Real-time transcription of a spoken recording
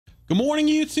Good morning,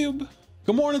 YouTube.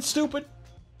 Good morning, stupid.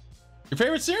 Your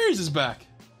favorite series is back.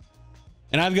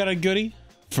 And I've got a goodie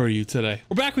for you today.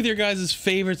 We're back with your guys'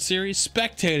 favorite series,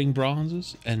 Spectating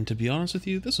Bronzes. And to be honest with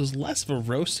you, this was less of a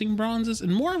roasting Bronzes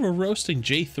and more of a roasting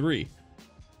Jay3.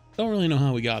 Don't really know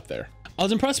how we got there. I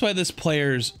was impressed by this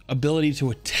player's ability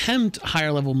to attempt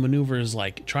higher level maneuvers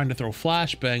like trying to throw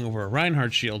flashbang over a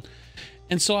Reinhardt shield.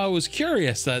 And so I was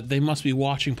curious that they must be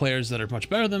watching players that are much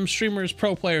better than them, streamers,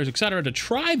 pro players, etc., to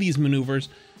try these maneuvers,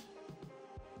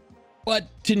 but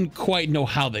didn't quite know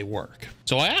how they work.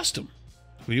 So I asked them,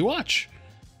 who do you watch?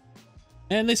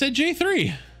 And they said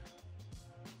Jay3.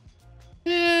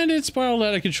 And it spiraled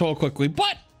out of control quickly,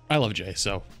 but I love Jay,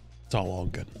 so it's all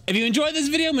good. If you enjoyed this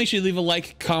video, make sure you leave a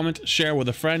like, comment, share with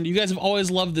a friend. You guys have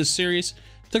always loved this series.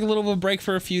 Took a little bit of a break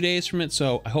for a few days from it,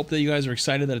 so I hope that you guys are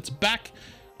excited that it's back.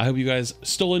 I hope you guys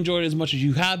still enjoyed it as much as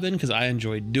you have been, because I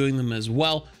enjoyed doing them as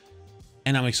well.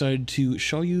 And I'm excited to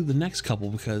show you the next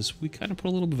couple because we kind of put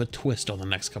a little bit of a twist on the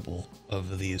next couple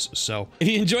of these. So if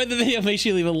you enjoyed the video, make sure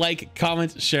you leave a like,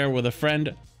 comment, share with a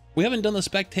friend. We haven't done the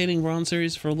Spectating Bronze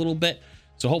series for a little bit,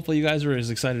 so hopefully you guys are as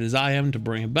excited as I am to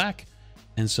bring it back.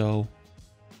 And so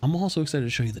I'm also excited to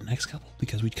show you the next couple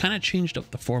because we kind of changed up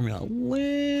the formula a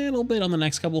little bit on the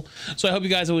next couple. So I hope you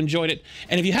guys have enjoyed it.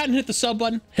 And if you hadn't hit the sub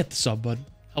button, hit the sub button.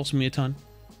 Helps me a ton.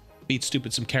 Beat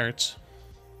stupid some carrots.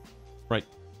 Right.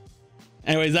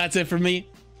 Anyways, that's it for me.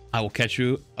 I will catch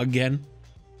you again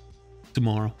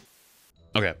tomorrow.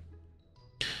 Okay.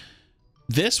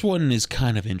 This one is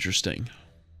kind of interesting.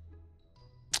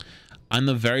 I'm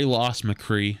the very lost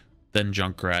McCree, then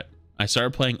Junkrat. I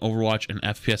started playing Overwatch and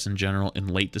FPS in general in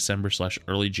late December /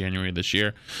 early January this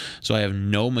year, so I have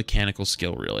no mechanical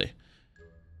skill really.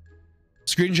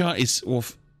 Screenshot is, well,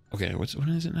 okay, when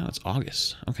is it now? It's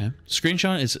August. Okay.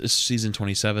 Screenshot is season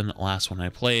 27, last one I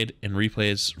played, and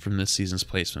replays from this season's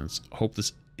placements. Hope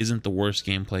this isn't the worst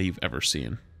gameplay you've ever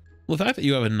seen. Well, the fact that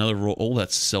you have another role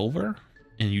that's silver,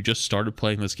 and you just started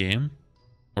playing this game,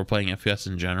 or playing FPS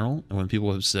in general, and when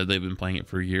people have said they've been playing it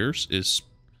for years, is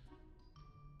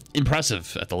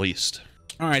impressive at the least.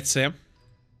 All right, Sam.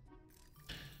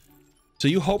 So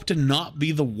you hope to not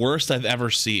be the worst I've ever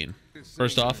seen.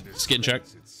 First off, skin check.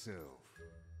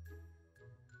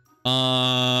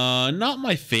 Not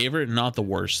my favorite, not the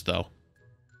worst though.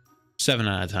 7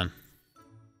 out of 10.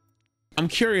 I'm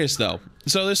curious though.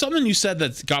 So there's something you said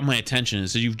that's got my attention,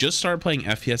 is that you've just started playing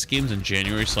FPS games in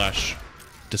January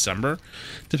 / December.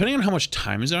 Depending on how much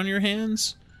time is on your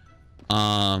hands,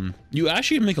 you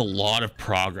actually make a lot of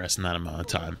progress in that amount of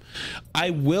time.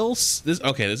 This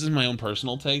is my own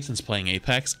personal take since playing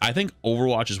Apex. I think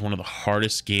Overwatch is one of the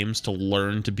hardest games to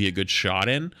learn to be a good shot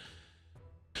in,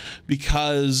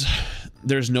 because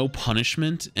there's no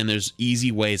punishment and there's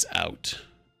easy ways out.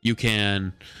 You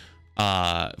can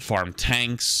farm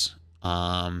tanks,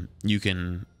 you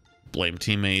can blame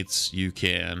teammates, you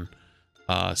can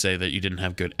say that you didn't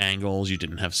have good angles, you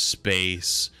didn't have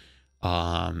space,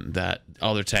 that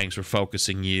other tanks were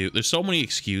focusing you. There's so many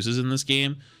excuses in this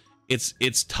game.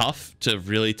 It's tough to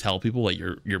really tell people that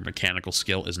your mechanical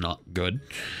skill is not good.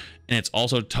 And it's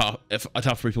also tough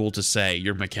for people to say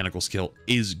your mechanical skill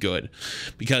is good,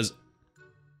 because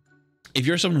if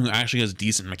you're someone who actually has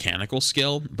decent mechanical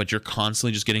skill, but you're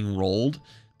constantly just getting rolled,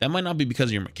 that might not be because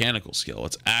of your mechanical skill.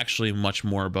 It's actually much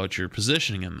more about your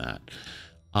positioning in that.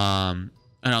 And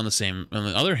on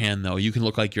the other hand, though, you can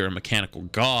look like you're a mechanical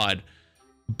god,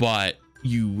 but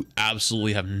you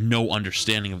absolutely have no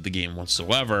understanding of the game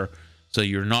whatsoever. So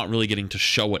you're not really getting to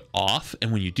show it off.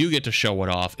 And when you do get to show it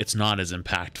off, it's not as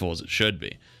impactful as it should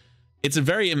be. It's a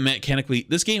very mechanically,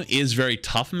 this game is very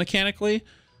tough mechanically.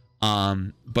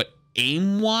 But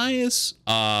aim-wise,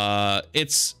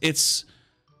 it's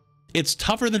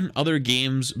tougher than other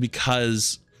games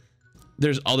because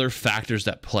there's other factors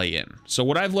that play in. So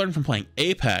what I've learned from playing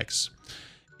Apex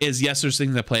is, yes, there's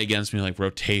things that play against me, like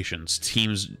rotations,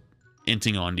 teams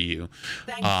inting onto you,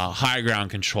 high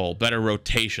ground control, better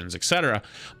rotations, etc.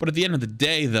 But at the end of the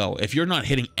day, though, if you're not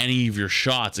hitting any of your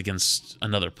shots against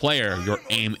another player, your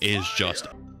aim is just...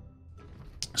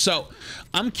 So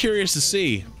I'm curious to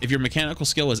see if your mechanical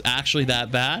skill is actually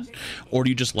that bad, or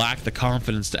do you just lack the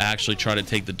confidence to actually try to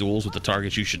take the duels with the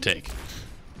targets you should take.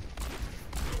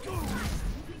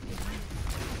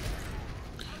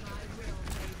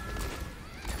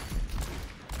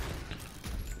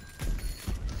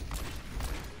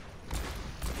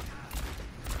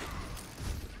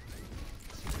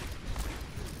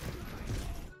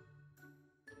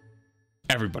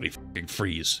 Everybody fucking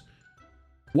freeze.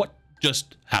 What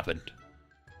just happened?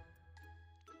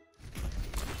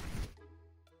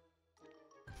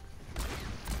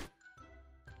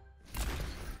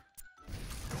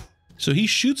 So he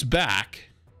shoots back.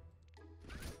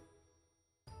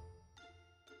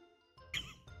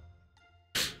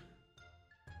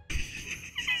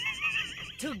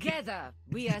 Together,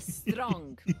 we are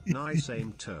strong. Nice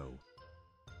aim toe.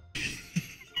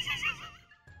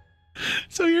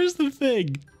 So here's the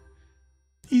thing.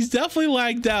 He's definitely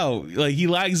lagged out. Like, he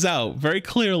lags out very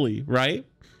clearly, right?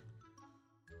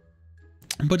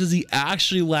 But does he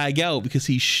actually lag out because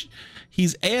he's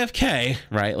AFK,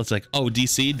 right? Let's like, oh,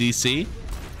 DC,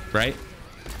 right?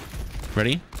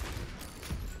 Ready?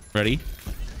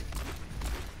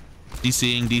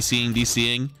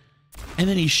 DCing. And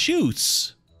then he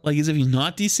shoots like as if he's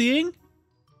not DCing.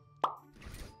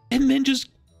 And then just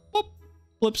whoop,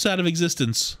 flips out of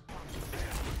existence.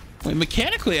 Wait,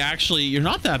 mechanically, actually, you're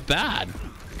not that bad.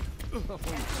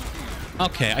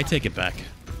 Okay, I take it back.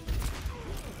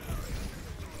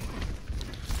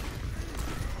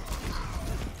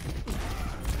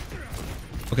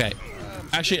 Okay,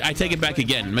 actually, I take it back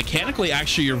again. Mechanically,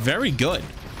 actually, you're very good.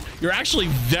 You're actually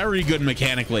very good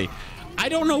mechanically. I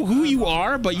don't know who you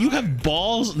are, but you have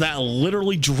balls that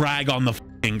literally drag on the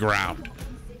fucking ground.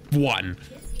 1.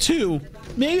 2,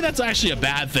 maybe that's actually a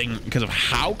bad thing because of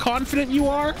how confident you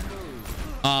are.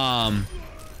 But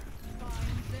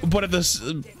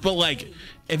like,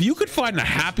 if you could find a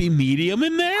happy medium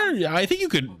in there, I think you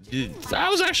could. That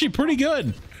was actually pretty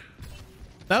good.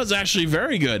 That was actually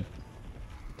very good.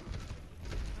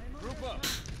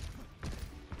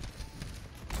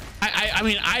 I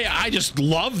mean, I just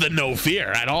love the no fear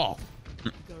at all.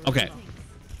 Okay,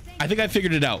 I think I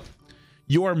figured it out.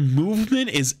 Your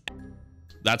movement is,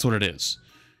 that's what it is.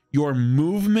 Your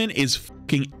movement is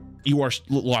fucking, you are,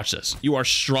 watch this. You are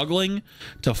struggling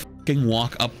to fucking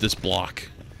walk up this block.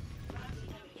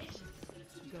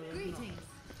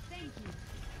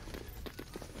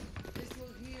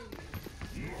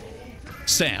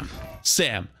 Sam,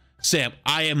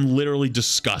 I am literally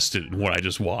disgusted in what I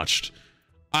just watched.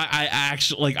 I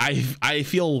actually, like, I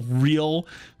feel real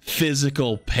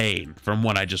physical pain from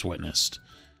what I just witnessed.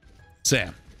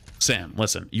 Sam,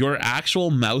 listen, your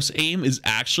actual mouse aim is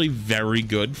actually very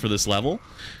good for this level.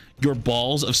 Your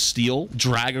balls of steel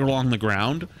drag along the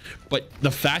ground, but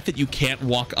the fact that you can't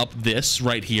walk up this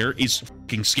right here is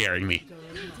fucking scaring me.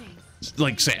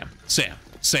 Like, Sam,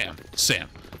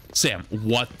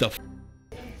 what the f—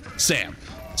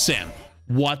 Sam,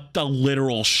 what the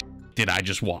literal sh did I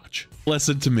just watch?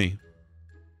 Listen to me.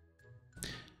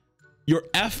 Your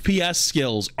FPS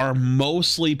skills are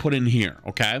mostly put in here,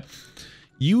 okay?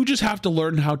 You just have to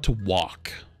learn how to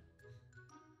walk.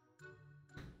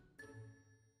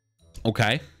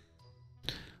 Okay?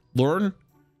 Learn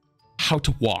how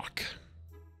to walk.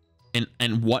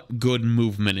 And what good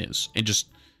movement is. And just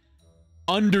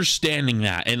understanding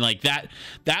that. And like that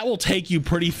will take you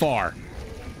pretty far.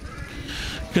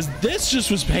 Because this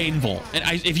just was painful.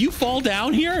 And if you fall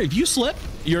down here, if you slip,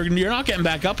 you're not getting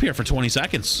back up here for 20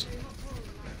 seconds.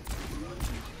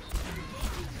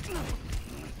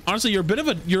 Honestly, you're a bit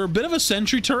of a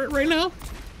sentry turret right now.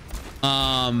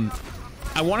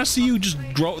 I want to see you just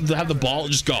have the ball,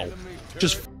 just go.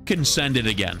 Just fucking send it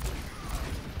again.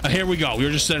 Here we go. We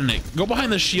were just sending it. Go behind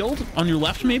the shield on your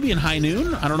left, maybe in high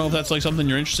noon. I don't know if that's like something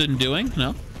you're interested in doing.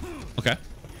 No? Okay.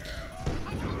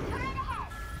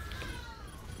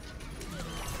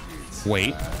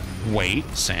 Wait,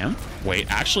 Sam. Wait,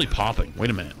 actually popping. Wait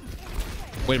a minute.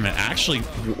 Actually,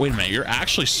 wait a minute. You're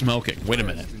actually smoking. Wait a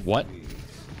minute. What?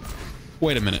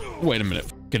 Wait a minute.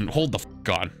 Fucking hold the fuck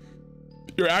on.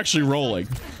 You're actually rolling.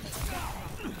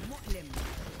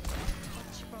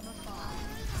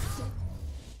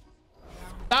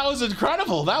 That was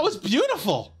incredible. That was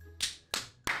beautiful.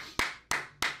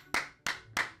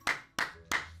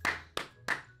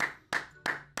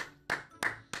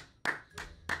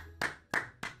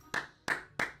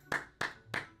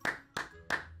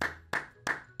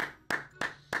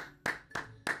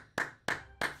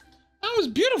 That was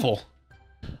beautiful.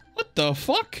 What the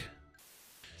fuck?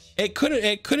 It could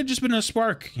have just been a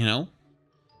spark, you know?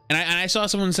 And I saw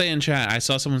someone say in chat, I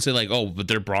saw someone say like, oh, but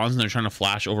they're bronze and they're trying to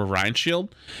flash over Ryan's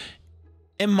shield.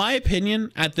 In my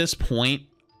opinion, at this point,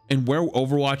 and where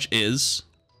Overwatch is,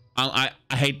 I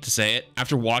hate to say it,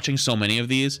 after watching so many of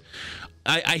these,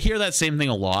 I hear that same thing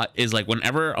a lot, is like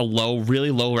whenever a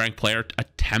really low ranked player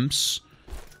attempts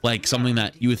like something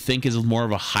that you would think is more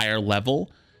of a higher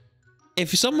level,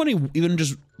 if somebody even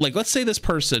just, like, let's say this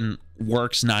person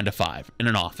works 9 to 5 in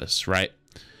an office, right?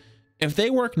 If they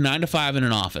work 9 to 5 in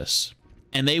an office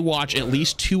and they watch at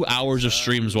least 2 hours of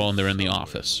streams while they're in the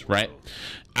office, right?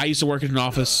 I used to work in an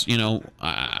office, you know,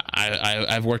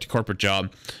 I've worked a corporate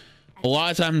job. A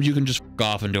lot of times you can just f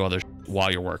off and do other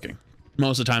while you're working.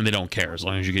 most of the time they don't care as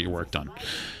long as you get your work done.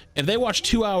 If they watch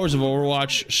 2 hours of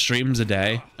Overwatch streams a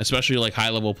day, especially like high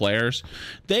level players,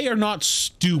 they are not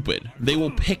stupid. They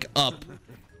will pick up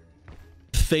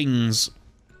things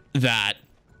that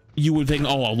you would think,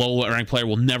 oh, a low ranked player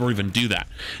will never even do that.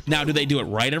 Now, do they do it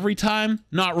right every time?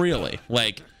 Not really.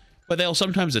 Like, but they'll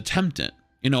sometimes attempt it.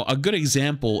 You know, a good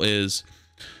example is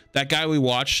that guy we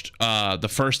watched,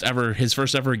 his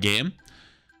first ever game.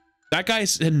 That guy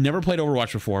had never played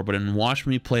Overwatch before, but watched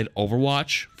me played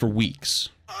Overwatch for weeks.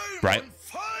 Right?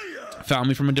 Found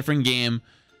me from a different game,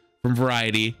 from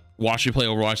Variety, watched me play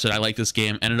Overwatch, said I like this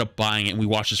game, ended up buying it, and we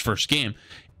watched his first game,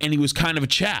 and he was kind of a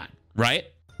Chad, right?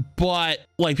 But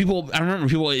like I remember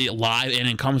people live and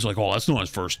in comments like, oh, that's not his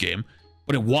first game,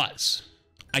 but it was.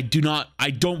 I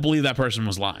don't believe that person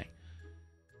was lying.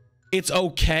 It's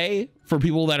okay for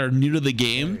people that are new to the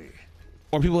game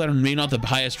or people that are maybe not the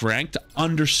highest rank to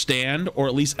understand or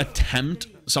at least attempt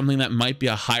something that might be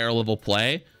a higher level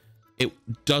play. It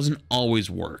doesn't always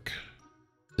work.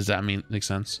 Does that make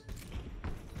sense?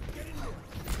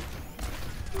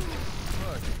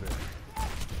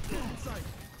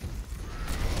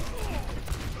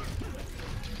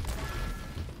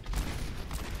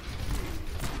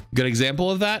 Good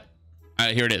example of that.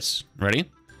 Here it is. Ready? And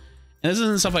this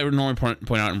isn't stuff I would normally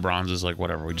point out in bronzes, like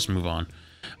whatever, we just move on.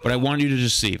 But I want you to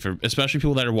just see, for especially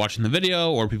people that are watching the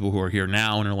video or people who are here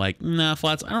now and are like, nah,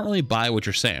 Flats, I don't really buy what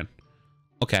you're saying.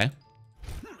 Okay.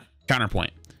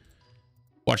 Counterpoint.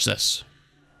 Watch this.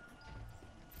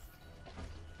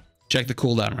 Check the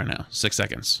cooldown right now. 6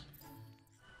 seconds.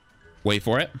 Wait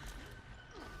for it.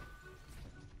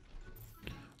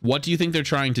 What do you think they're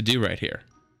trying to do right here?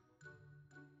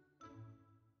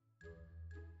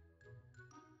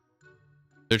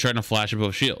 They're trying to flash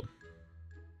above shield.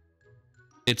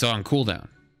 It's on cooldown.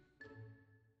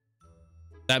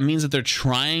 That means that they're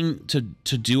trying to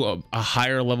do a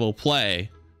higher level play,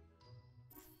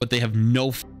 but they have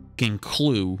no fucking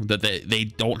clue that they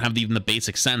don't have even the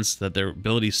basic sense that their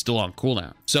ability is still on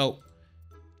cooldown. So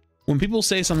when people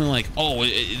say something like, oh,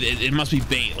 it must be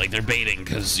bait, like they're baiting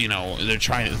because, you know, they're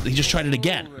trying, he just tried it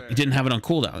again. He didn't have it on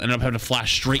cooldown. Ended up having to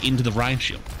flash straight into the Ryan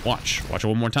shield. Watch it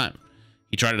one more time.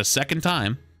 He tried it a second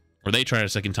time, or they tried it a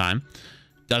second time.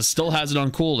 Still has it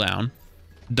on cooldown.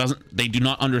 They do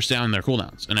not understand their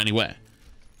cooldowns in any way.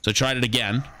 So tried it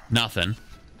again, nothing.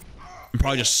 And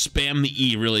probably just spam the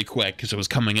E really quick because it was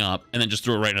coming up, and then just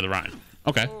threw it right into the Ryan.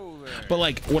 Okay. But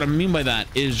like, what I mean by that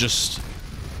is just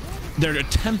they're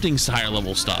attempting higher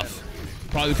level stuff,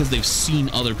 probably because they've seen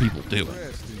other people do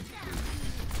it.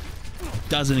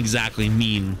 Doesn't exactly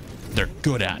mean they're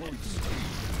good at it.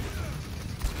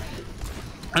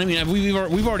 I mean,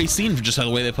 we've already seen just how the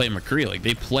way they play McCree. Like,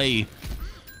 they play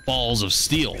balls of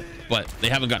steel, but they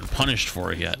haven't gotten punished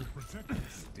for it yet.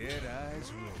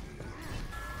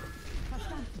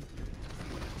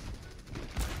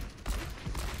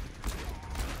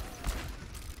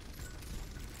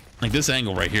 Like, this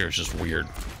angle right here is just weird.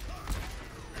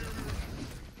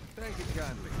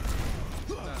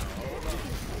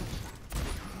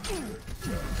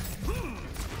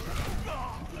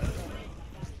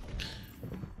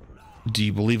 Do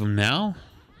you believe him now?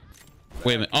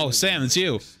 Wait a minute. Oh, Sam, it's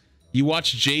you. You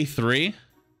watch Jay3?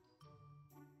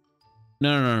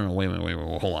 No. Wait a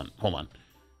minute. Hold on.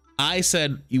 I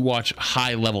said you watch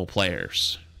high level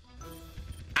players.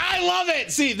 I love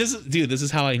it. See, this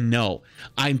is how I know.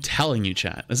 I'm telling you,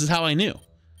 chat. This is how I knew.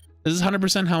 This is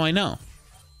 100% how I know.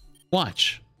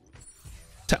 Watch.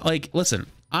 Like, listen.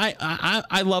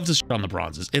 I love to shit on the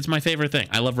bronzes. It's my favorite thing.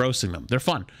 I love roasting them. They're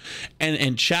fun,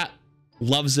 and chat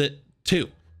loves it too.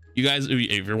 You guys,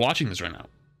 if you're watching this right now,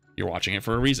 you're watching it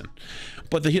for a reason.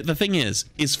 But the thing is,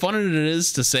 as fun as it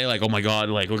is to say like, oh my god,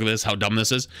 like look at this, how dumb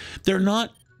this is. They're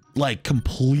not like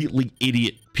completely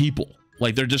idiot people.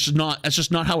 Like they're just not. That's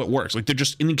just not how it works. Like they're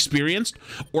just inexperienced,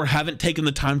 or haven't taken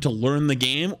the time to learn the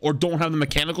game, or don't have the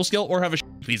mechanical skill, or have a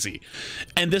PC.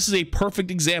 And this is a perfect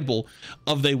example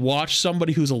of they watch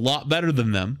somebody who's a lot better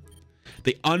than them.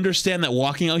 They understand that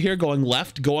walking out here, going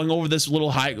left, going over this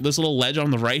little ledge on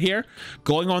the right here,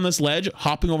 going on this ledge,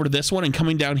 hopping over to this one, and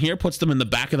coming down here puts them in the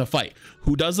back of the fight.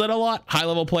 Who does that a lot? High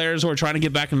level players who are trying to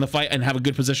get back in the fight and have a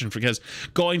good position, because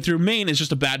going through main is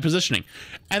just a bad positioning.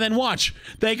 And then watch,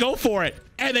 they go for it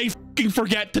and they fucking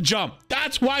forget to jump.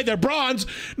 That's why they're bronze,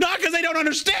 not because they don't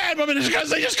understand, but because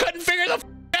they just couldn't figure the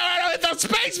out of the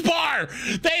space bar.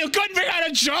 They couldn't figure out how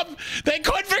to jump. They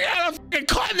couldn't figure out how to fucking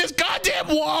climb this goddamn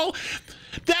wall.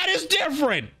 That is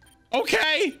different.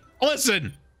 Okay?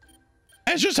 Listen.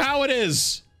 That's just how it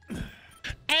is.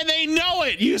 And they know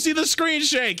it. You see the screen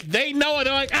shake. They know it.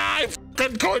 They're like, I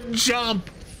fucking couldn't jump.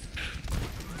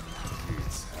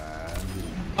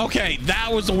 Okay,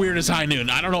 that was the weirdest high noon.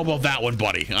 I don't know about that one,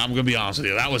 buddy. I'm gonna be honest with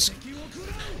you. That was,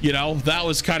 you know, that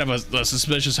was kind of a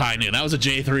suspicious high noon. That was a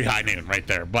J3 high noon right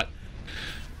there. But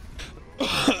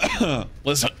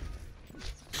listen,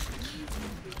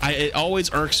 it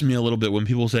always irks me a little bit when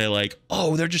people say like,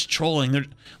 "Oh, they're just trolling."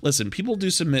 Listen, people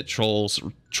do submit troll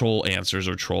answers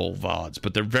or troll VODs,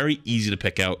 but they're very easy to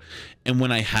pick out. And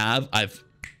when I have,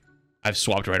 I've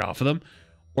swapped right off of them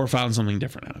or found something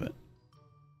different out of it.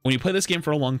 When you play this game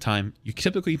for a long time, you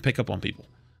typically pick up on people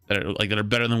that are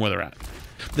better than where they're at.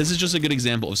 This is just a good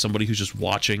example of somebody who's just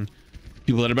watching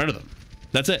people that are better than them.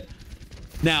 That's it.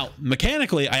 Now,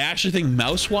 mechanically, I actually think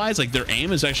mouse-wise, like their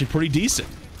aim is actually pretty decent.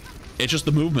 It's just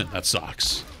the movement that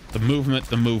sucks. The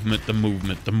movement.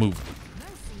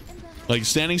 Like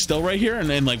standing still right here and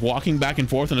then like walking back and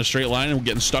forth in a straight line and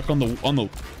getting stuck on the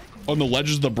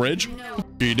ledges of the bridge. What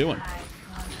are you doing?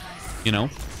 You know?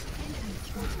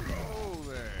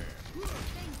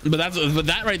 But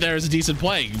that right there is a decent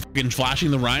play. Fucking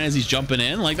flashing the Ryan as he's jumping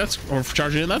in, like that's, or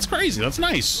charging in. That's crazy. That's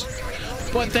nice.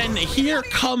 But then here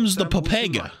comes the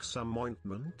Papega. Some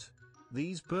ointment.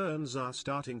 These burns are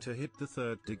starting to hit the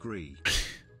 3rd degree.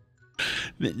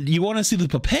 You want to see the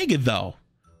Papega though?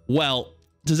 Well,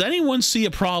 does anyone see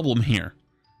a problem here?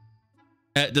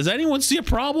 Does anyone see a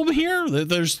problem here?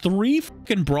 There's 3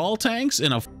 fucking brawl tanks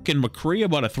and a fucking McCree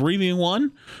about a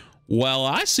 3v1. Well,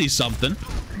 I see something.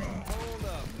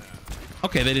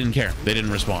 Okay, they didn't care. They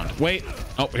didn't respond. Wait.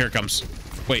 Oh, here it comes.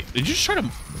 Wait, did you just try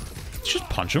to just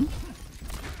punch him?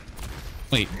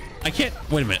 Wait, I can't.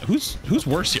 Wait a minute. Who's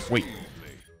worse here? Wait.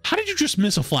 How did you just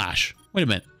miss a flash? Wait a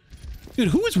minute. Dude,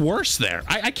 who is worse there?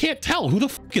 I can't tell. Who the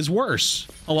fuck is worse?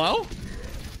 Hello?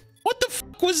 What the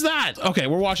fuck was that? Okay,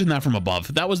 we're watching that from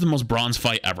above. That was the most bronze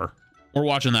fight ever. We're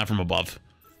watching that from above.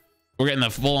 We're getting the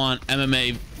full-on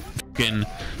MMA fucking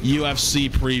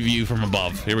UFC preview from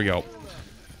above. Here we go.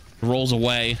 Rolls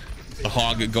away. The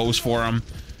hog goes for him.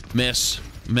 Miss.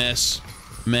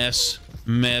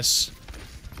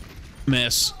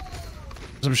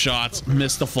 Some shots.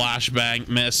 Miss the flashbang.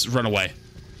 Miss. Run away.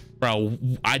 Bro,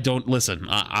 I don't listen.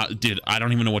 Dude, I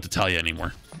don't even know what to tell you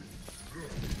anymore.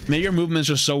 Maybe your movement's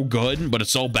just so good, but it's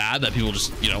so bad that people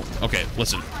just, you know, okay,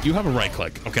 listen. You have a right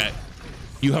click, okay?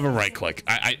 You have a right click.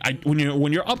 When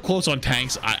you're up close on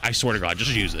tanks, I swear to God,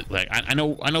 just use it. Like I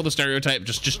know the stereotype.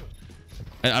 Just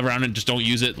around it, just don't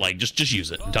use it. Like just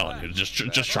use it. I'm telling you,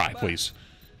 just try, please.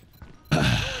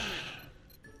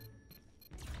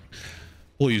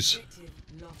 Please.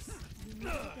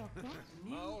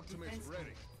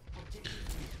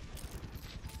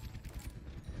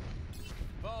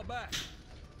 Fall back.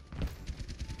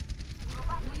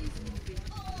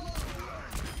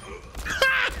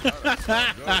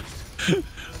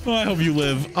 Oh, I hope you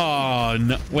live. Oh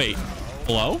no! Wait.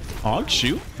 Hello? Hog?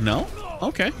 Shoot? No?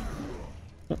 Okay.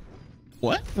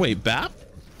 What? Wait, Bap?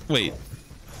 Wait.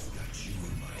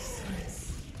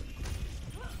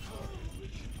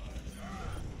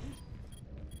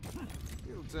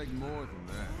 It'll take more than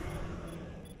that.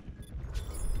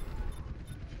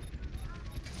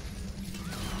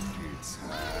 It's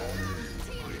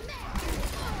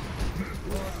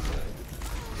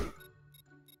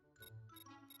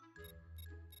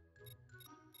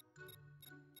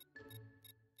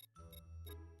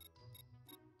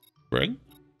Greg?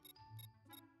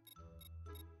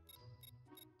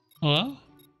 Hello?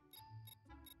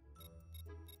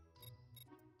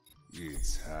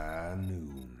 It's high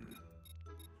noon.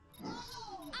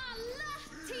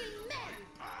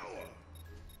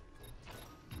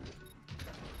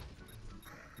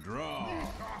 Draw.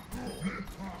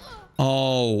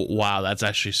 Oh, wow. That's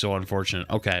actually so unfortunate.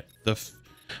 Okay. The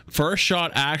first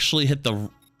shot actually hit the...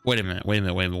 Wait a minute. Wait a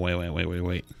minute.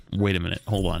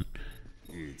 Hold on.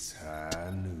 It's high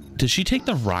noon. Did she take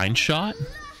the Rhine shot?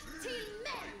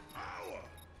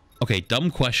 Okay, dumb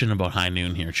question about high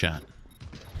noon here, chat.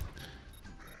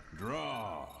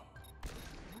 Draw.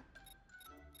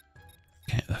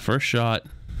 Okay, the first shot.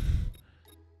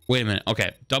 Wait a minute.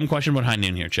 Okay, dumb question about high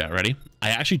noon here, chat. Ready? I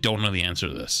actually don't know the answer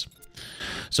to this.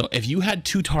 So if you had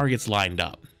 2 targets lined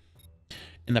up,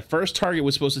 and the first target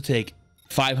was supposed to take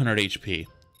 500 HP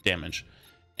damage,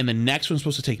 and the next one's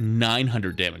supposed to take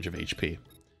 900 damage of HP.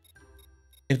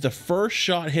 If the first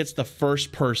shot hits the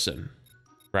first person,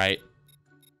 right?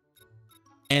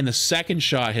 And the second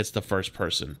shot hits the first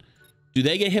person, do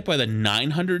they get hit by the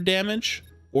 900 damage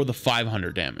or the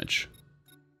 500 damage?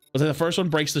 Let's say the first one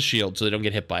breaks the shield so they don't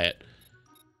get hit by it.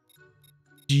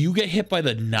 Do you get hit by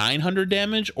the 900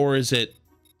 damage or is it...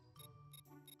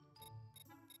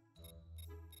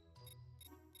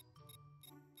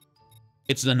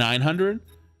 It's the 900?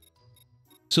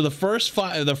 So the first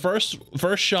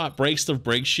shot breaks the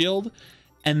break shield,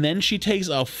 and then she takes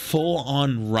a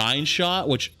full-on Rhine shot,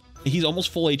 which he's almost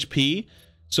full HP.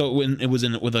 So when it was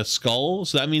in with a skull,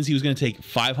 so that means he was going to take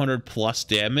 500 plus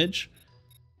damage.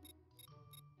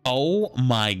 Oh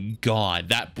my god,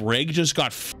 that brig just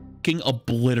got fucking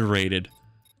obliterated.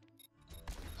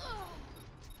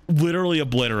 Literally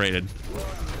obliterated.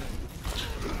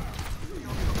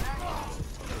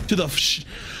 To the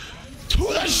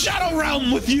shadow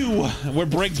realm with you, where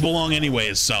brigs belong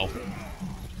anyways. So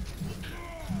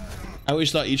I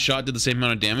always thought each shot did the same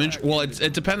amount of damage. Well,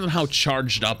 it depends on how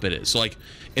charged up it is. So like,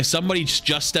 if somebody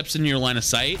just steps into your line of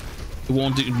sight, it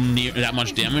won't do near that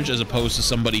much damage, as opposed to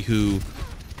somebody who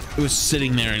was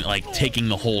sitting there and like taking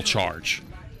the whole charge.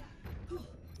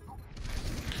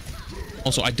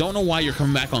 Also, I don't know why you're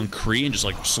coming back on Kree and just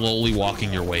like slowly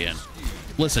walking your way in.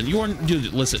 Listen, you aren't,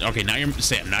 dude. Listen, okay, now you're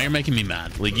Sam. Now you're making me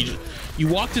mad. Like you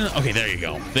walked in. Okay, there you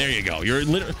go. There you go. You're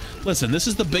literally. Listen, this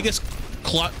is the biggest.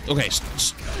 Okay,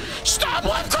 stop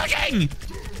left clicking.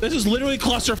 This is literally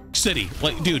cluster city.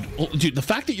 Like, dude, the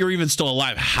fact that you're even still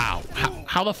alive. How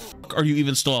the fuck are you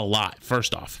even still alive?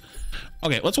 First off.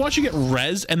 Okay, let's watch you get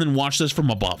res and then watch this from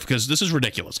above, because this is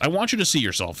ridiculous. I want you to see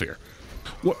yourself here.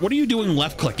 What are you doing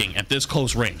left clicking at this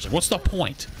close range? Like, what's the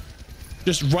point?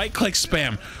 Just right click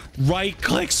spam. Right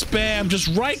click spam. Just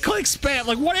right click spam.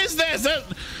 Like, what is this?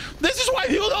 This is why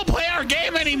people don't play our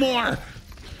game anymore.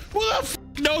 Who the f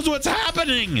knows what's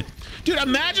happening? Dude,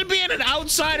 imagine being an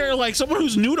outsider, like someone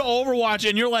who's new to Overwatch,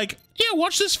 and you're like, yeah,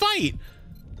 watch this fight.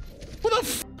 Who the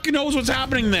f knows what's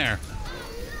happening there?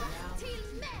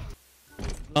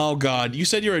 Oh god, you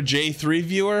said you're a J3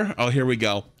 viewer? Oh, here we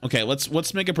go. Okay,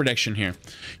 let's make a prediction here.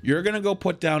 You're gonna go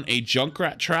put down a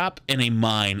Junkrat trap and a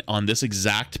mine on this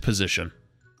exact position.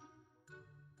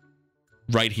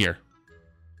 Right here.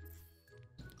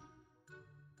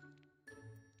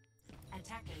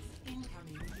 Attackers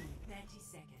incoming in 30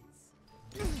 seconds.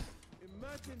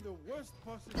 Imagine the worst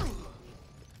possible.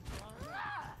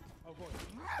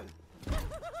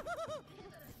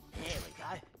 Here we go.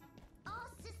 All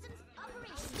systems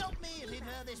operate. Stop me if you've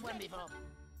heard this one before.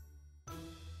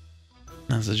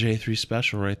 That's a J3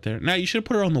 special right there. Now, you should have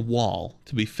put her on the wall,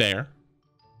 to be fair.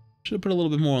 Should have put a little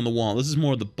bit more on the wall. This is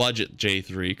more of the budget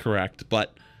J3, correct?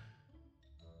 But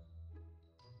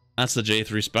that's the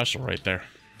J3 special right there.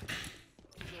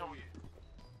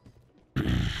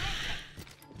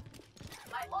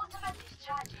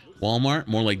 Walmart,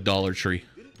 more like Dollar Tree.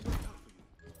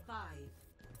 5,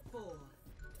 4,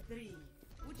 3,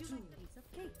 2,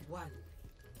 1.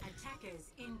 Attackers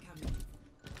incoming.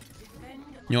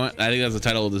 You know what? I think that's the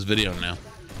title of this video now.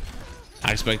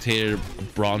 I spectated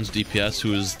Bronze DPS,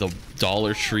 who is the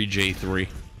Dollar Tree J3.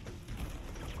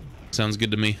 Sounds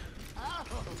good to me.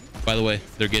 By the way,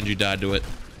 their Genji died to it.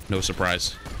 No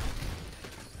surprise.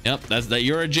 Yep, that's that.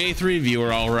 You're a J3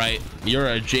 viewer, all right. You're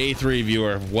a J3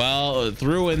 viewer. Well,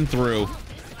 through and through.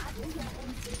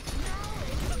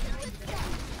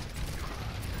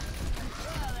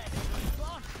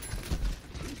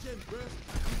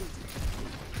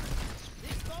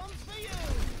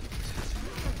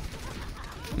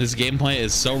 This gameplay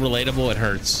is so relatable, it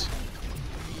hurts.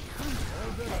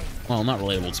 Well, not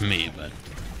relatable to me, but...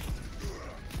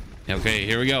 Okay,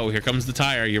 here we go. Here comes the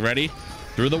tire. You ready?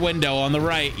 Through the window on the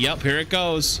right. Yep, here it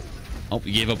goes. Oh,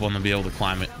 you gave up on being able to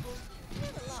climb it.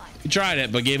 You tried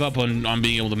it, but gave up on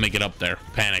being able to make it up there.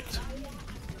 Panicked.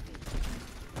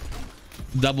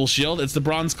 Double shield. It's the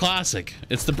Bronze Classic.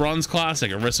 It's the Bronze Classic,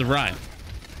 Orisa Rhine.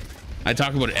 I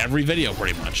talk about it every video,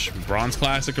 pretty much. Bronze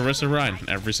Classic, Orisa Rhine,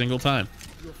 every single time.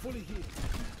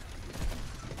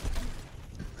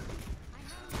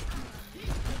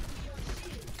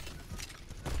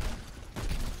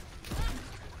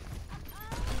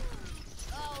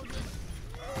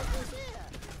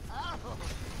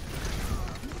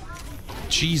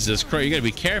 Jesus Christ, you gotta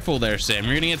be careful there, Sam.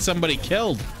 You're gonna get somebody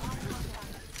killed.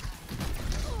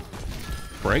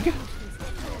 Brig?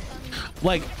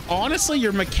 Like, honestly,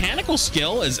 your mechanical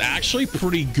skill is actually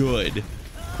pretty good.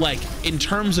 Like, in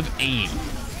terms of aim.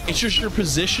 It's just your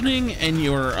positioning and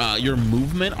your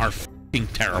movement are fucking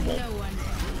terrible.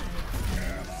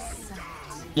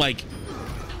 Like,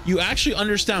 you actually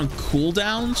understand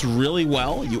cooldowns really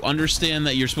well. You understand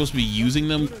that you're supposed to be using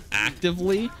them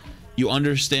actively. You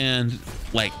understand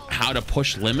like how to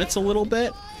push limits a little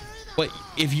bit. But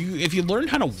if you learned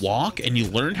how to walk and you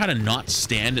learned how to not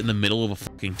stand in the middle of a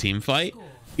fucking team fight,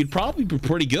 you'd probably be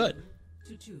pretty good.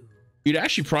 You'd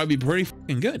actually probably be pretty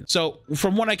fucking good. So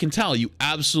from what I can tell, you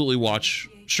absolutely watch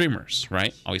streamers,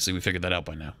 right? Obviously we figured that out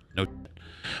by now. No,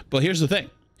 but here's the thing.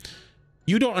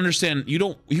 you don't understand.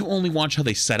 You only watch how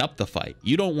they set up the fight.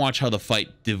 You don't watch how the fight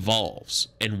devolves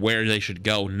and where they should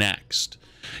go next.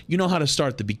 You know how to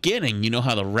start at the beginning. You know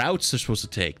how the routes they're supposed to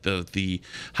take, the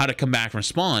how to come back from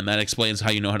spawn. That explains how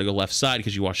you know how to go left side,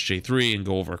 because you watch Jay3 and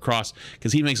go over across,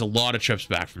 because he makes a lot of trips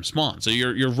back from spawn. So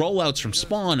your rollouts from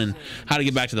spawn and how to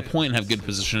get back to the point and have good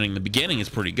positioning in the beginning is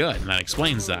pretty good, and that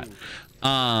explains that.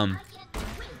 But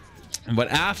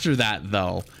after that,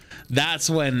 though, that's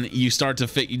when you start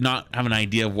to not have an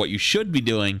idea of what you should be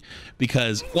doing,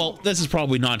 because, well, this is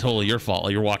probably not totally your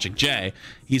fault. You're watching Jay.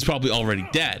 He's probably already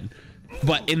dead.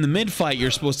 But in the mid fight,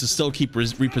 you're supposed to still keep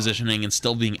repositioning and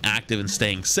still being active and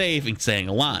staying safe and staying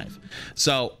alive.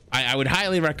 So I would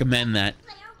highly recommend that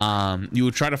you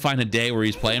would try to find a day where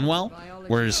he's playing well,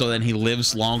 so then he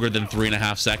lives longer than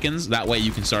 3.5 seconds. That way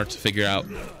you can start to figure out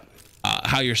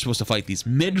how you're supposed to fight these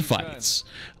mid fights.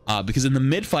 Because in the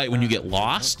mid fight, when you get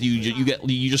lost,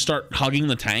 you just start hugging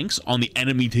the tanks on the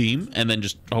enemy team and then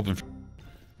just hoping for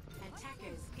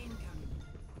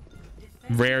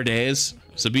rare days.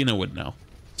 Sabina would know.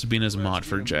 Sabina's a mod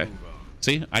for Jay.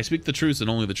 See, I speak the truth and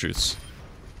only the truths.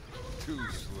 Too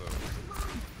slow.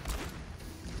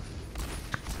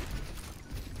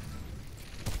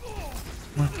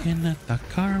 Working at the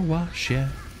car wash, yeah.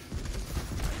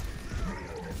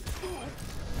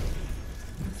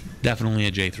 Definitely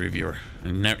a Jay3 viewer.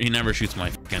 He never shoots my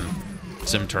fucking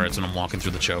sim turrets when I'm walking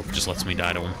through the choke. Just lets me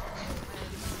die to him.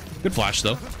 Good flash,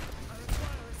 though.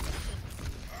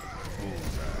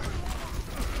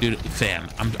 Dude, fam,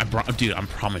 dude, I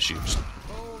promise you. Just,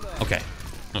 okay.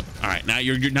 All right, now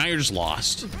you're just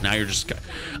lost. Now you're just.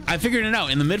 I figured it out.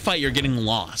 In the mid fight, you're getting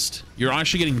lost. You're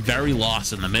actually getting very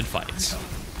lost in the mid fights.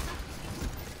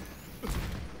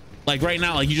 Like right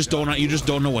now, like you just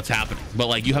don't know what's happening. But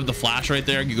like you have the flash right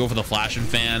there. You go for the flash and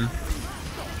fan.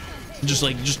 Just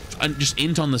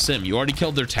int on the sim. You already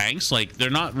killed their tanks. Like they're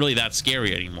not really that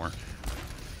scary anymore.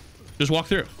 Just walk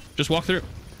through. Just walk through.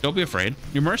 Don't be afraid.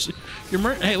 Your mercy.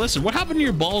 Hey, listen. What happened to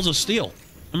your balls of steel?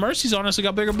 The Mercy's honestly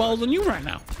got bigger balls than you right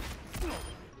now.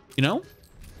 You know?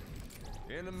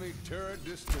 Enemy turret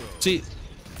destroyed. See.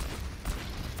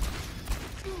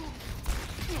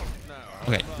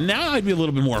 Okay, now I'd be a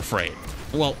little bit more afraid.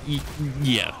 Well,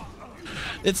 yeah.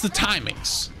 It's the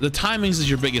timings. The timings is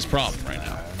your biggest problem right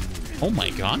now. Oh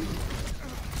my god.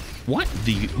 What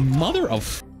the mother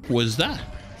of was that?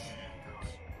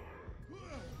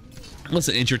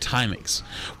 Listen, it's your timings.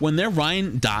 When their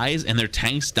Ryan dies and their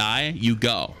tanks die, you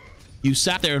go. You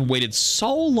sat there and waited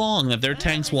so long that their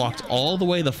tanks walked all the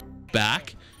way the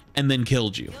back and then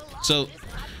killed you. So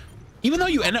even though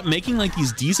you end up making like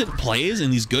these decent plays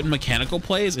and these good mechanical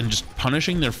plays and just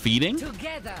punishing their feeding,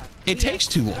 it takes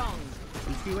too long.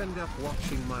 If you end up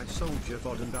watching my soldier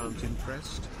VOD and aren't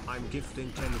impressed, I'm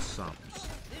gifting 10 subs.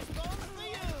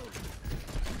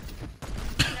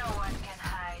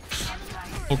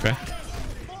 Okay.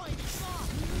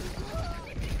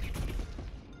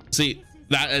 See,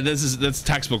 that's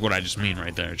textbook what I just mean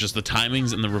right there. Just the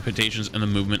timings and the repetitions and the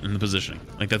movement and the positioning.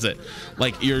 Like that's it.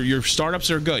 Like your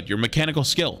startups are good. Your mechanical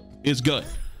skill is good.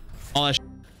 All that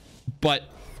but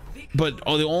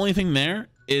the only thing there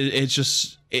is it's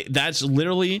just that's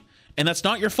literally, and that's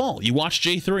not your fault. You watch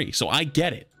Jay3, so I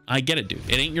get it. I get it, dude.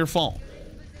 It ain't your fault.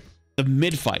 The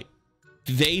mid fight.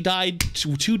 They died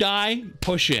to die,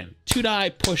 push in. To die,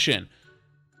 push in.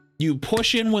 You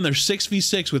push in when they're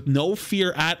 6v6 with no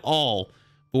fear at all,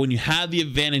 but when you have the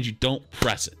advantage, you don't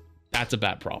press it. That's a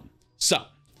bad problem. So,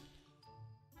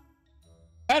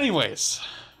 anyways,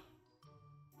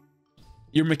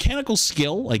 your mechanical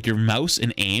skill, like your mouse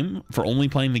and aim for only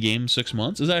playing the game 6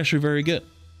 months, is actually very good.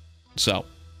 So,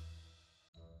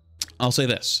 I'll say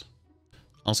this.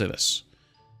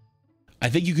 I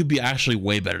think you could be actually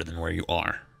way better than where you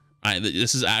are.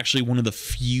 This is actually one of the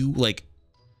few, like,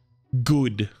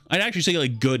 good. I'd actually say,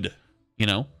 like, good, you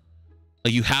know?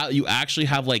 Like, you actually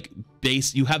have, like,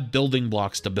 you have building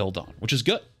blocks to build on, which is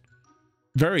good.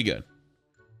 Very good.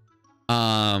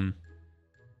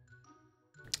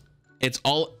 It's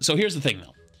all, so here's the thing,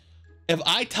 though. If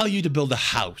I tell you to build a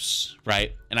house,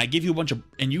 right? And I give you a bunch of,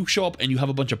 and you show up and you have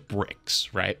a bunch of bricks,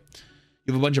 right?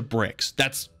 You have a bunch of bricks.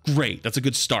 That's great. That's a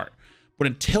good start. But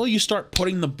until you start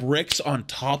putting the bricks on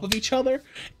top of each other,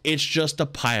 it's just a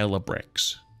pile of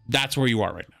bricks. That's where you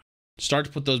are right now. Start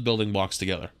to put those building blocks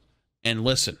together. And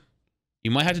listen, you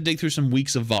might have to dig through some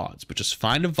weeks of VODs, but just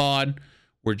find a VOD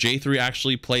where Jay3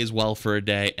 actually plays well for a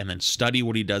day and then study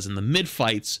what he does in the mid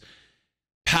fights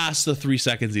past the 3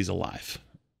 seconds he's alive.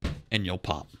 And you'll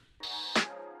pop.